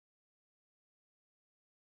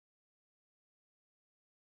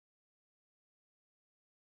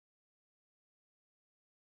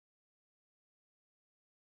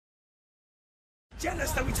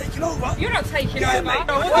jealous that we're taking over? You're not taking over. Mate. What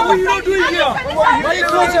are you not doing here? Why are you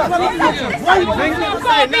closing? Why are you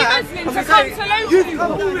saying that? Muslims to come to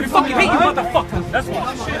Luton. We fucking hate you, motherfucker. That's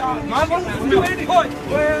why.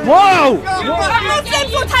 Whoa!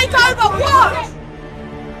 Muslims will take over. What?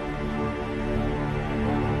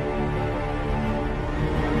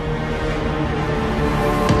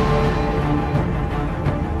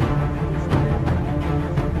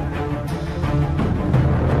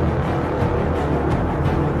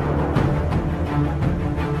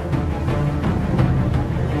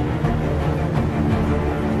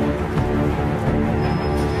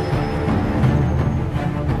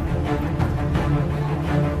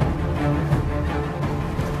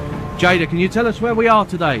 Jada, can you tell us where we are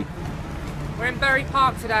today? We're in Bury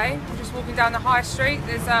Park today. We're just walking down the high street.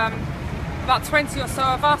 There's about 20 or so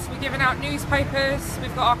of us. We're giving out newspapers.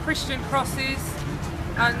 We've got our Christian crosses,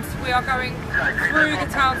 and we are going through the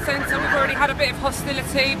town centre. We've already had a bit of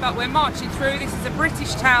hostility, but we're marching through. This is a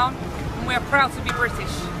British town, and we are proud to be British.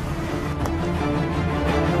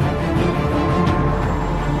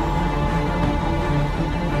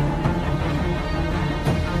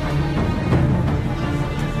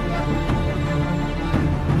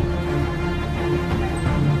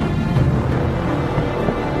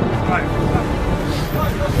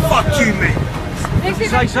 Fuck you, mate. What did you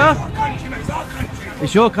say, sir? Our country, mate. It's our country.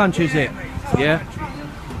 It's your country, is it? Yeah.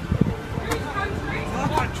 Our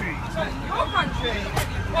country. Your country?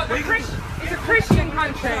 What, it's a Christian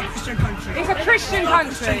country. Christian country. It's a Christian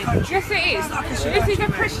country. Yes, it is. This is a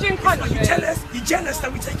Christian country. You're jealous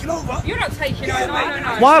that we're taking over? You're not taking over.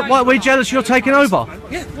 No. Why are we jealous you're taking over?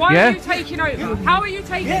 Yeah. Why are you taking over? How are you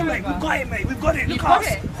taking over? Mate, we've got it, mate. We've got it. You've Look got at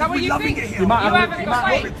us. it. Is that what you loving think? it here. You haven't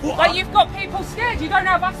got it. Like you've got people scared. You don't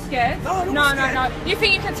have us scared. No. You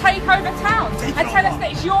think you can take over town and tell us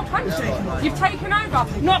that it's your country? You've taken over.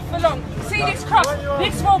 Not for long. See this cross?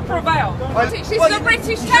 This will prevail. This is a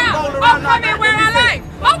British town. I'll come in where I like.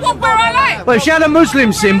 I'll walk where I like. Well, if you had a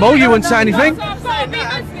Muslim symbol, you wouldn't say anything. So I've got to be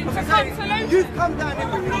Muslim to come to Luton. You've come down here.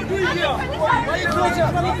 What are you not doing here? Why are you closing?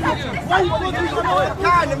 Why are you closing?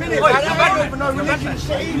 In a minute, man. You're bad,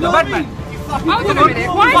 man. You're bad, man. Hold on a minute.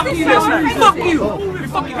 Why is this so offensive? Fuck you. We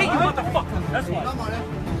fucking hate you, motherfucker. That's why.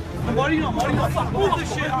 Why are you not? Fuck all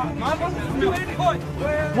this shit out, man.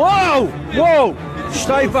 Whoa!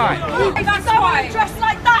 Stay back. That's why. Dressed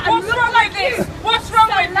like that. What's wrong with this? What's wrong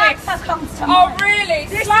with this? Oh really?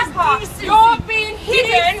 Slapper, you're being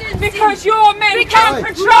hidden because your men can't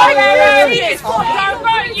control their areas. Don't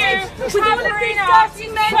want you covering us so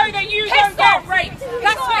that you don't get raped.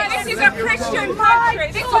 That's why this is a Christian country.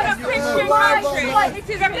 This is a Christian country. This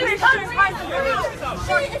is a Christian country.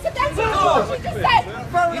 It's against the law. She just said.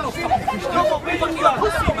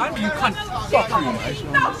 You can't. Fuck you, mate.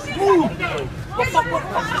 She's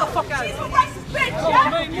a racist bitch,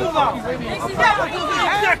 yeah? Move out.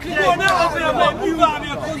 Exactly what now, mate. Move out of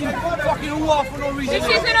here because you fucking all off for no reason. This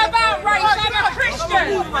isn't about race. I'm a Christian.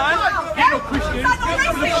 Move, man. You're not Christian. You're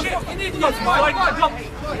fucking idiots,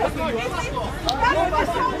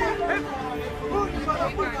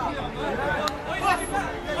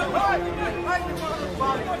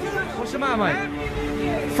 What's the matter,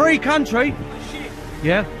 mate? Free country?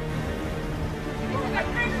 Yeah.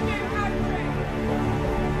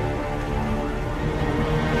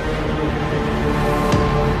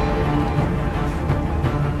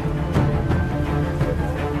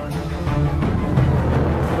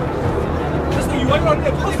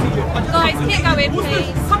 Guys, keep going,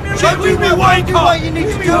 please. Show me what you need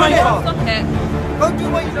to do. Stop it. Go do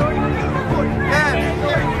what you do. Yeah.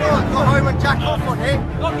 Go home and jack off on it.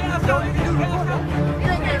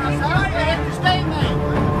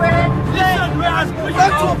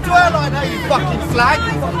 Don't talk to her like that, you fucking flag.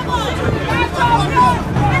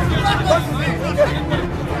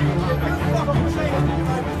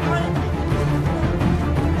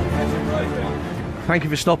 Thank you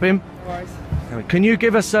for stopping. Can you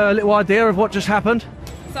give us a little idea of what just happened?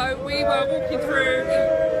 So we were walking through,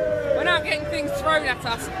 we're not getting things thrown at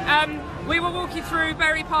us. We were walking through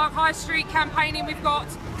Bury Park High Street campaigning. We've got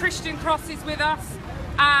Christian crosses with us,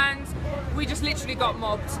 and we just literally got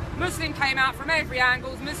mobbed. Muslim came out from every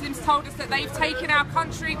angle. Muslims told us that they've taken our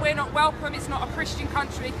country, we're not welcome, it's not a Christian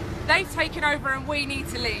country. They've taken over and we need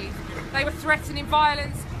to leave. They were threatening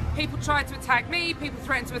violence. People tried to attack me, people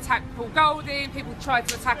threatened to attack Paul Golding, people tried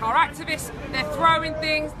to attack our activists. They're throwing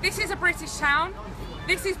things. This is a British town.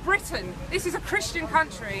 This is Britain. This is a Christian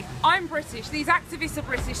country. I'm British. These activists are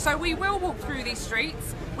British. So we will walk through these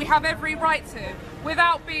streets. We have every right to,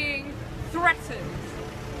 without being threatened.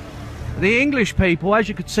 the English people, as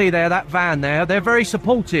you could see there, that van there, they're very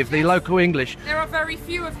supportive, the local English. There are very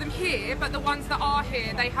few of them here, but the ones that are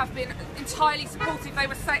here, they have been entirely supportive. They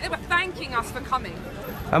were thanking us for coming.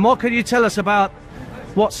 And what can you tell us about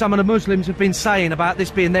what some of the Muslims have been saying about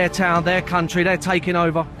this being their town, their country, they're taking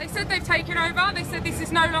over? They said they've taken over. They said this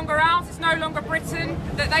is no longer ours, it's no longer Britain,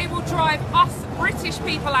 that they will drive us British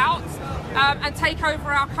people out and take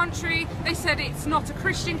over our country. They said it's not a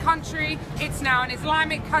Christian country, it's now an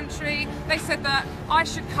Islamic country. They said that I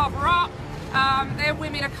should cover up. Their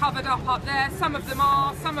women are covered up there. Some of them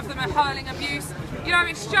are hurling abuse. You know,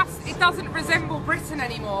 it's just, it doesn't resemble Britain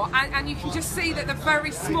anymore, and you can just see that the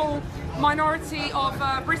very small minority of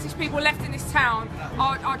British people left in this town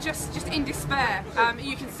are just in despair.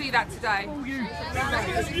 You can see that today.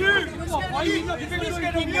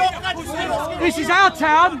 This is our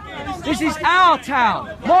town. This is our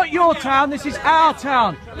town. Not your town, this is our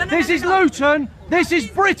town. This is Luton. This is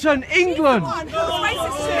Britain, England.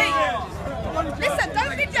 Listen,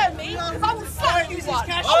 don't video me, because I will slap you one.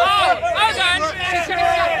 Hold on.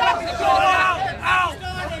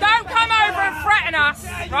 Don't come over and threaten us,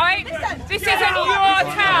 right? This isn't your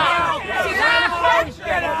town. This is our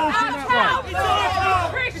Christian.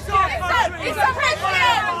 It's a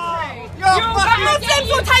Christian. The Muslims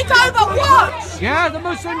will take over, watch! Yeah, the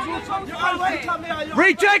Muslims will take over.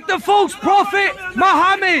 Reject the false prophet,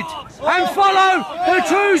 Muhammad, and follow the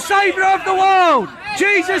true saviour of the world,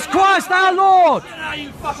 Jesus Christ our Lord.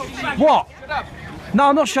 What? No,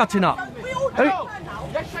 I'm not shutting up.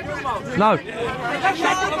 No.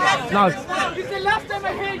 No. This is the last time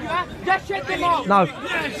I hear you, huh? Just shut them off. No.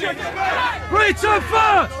 Britain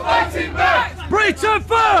first! Fighting back! Britain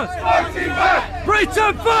first! Fighting back!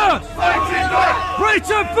 Britain first! Fighting back!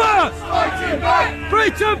 Britain first! Fighting back!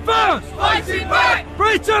 Britain first! Fighting back!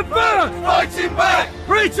 Britain first! Fighting back!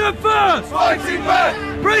 Britain first! Fighting back!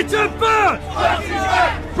 Britain first! Fighting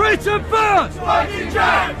back! Britain first! Fighting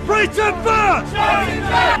back! Britain first! Fighting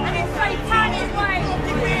back! And it's satanic way.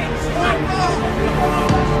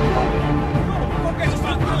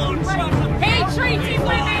 He treated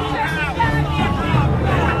women just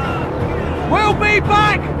We'll be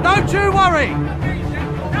back! Don't you worry!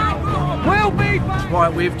 We'll be back!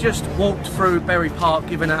 Right, we've just walked through Bury Park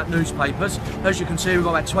giving out newspapers. As you can see, we've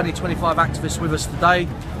got about 20-25 activists with us today.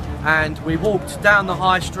 And we walked down the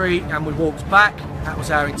high street and we walked back. That was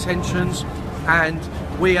our intentions. And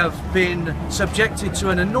we have been subjected to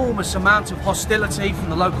an enormous amount of hostility from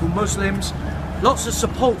the local Muslims. Lots of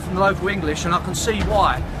support from the local English, and I can see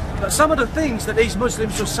why. But some of the things that these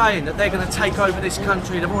Muslims were saying, that they're going to take over this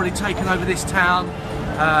country, they've already taken over this town,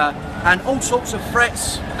 and all sorts of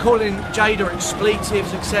threats, calling Jada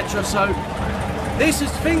expletives, etc. So this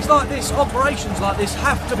is things like this, operations like this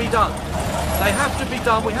have to be done. They have to be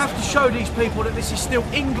done. We have to show these people that this is still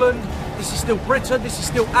England, this is still Britain, this is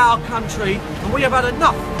still our country, and we have had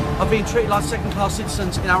enough of being treated like second-class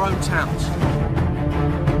citizens in our own towns.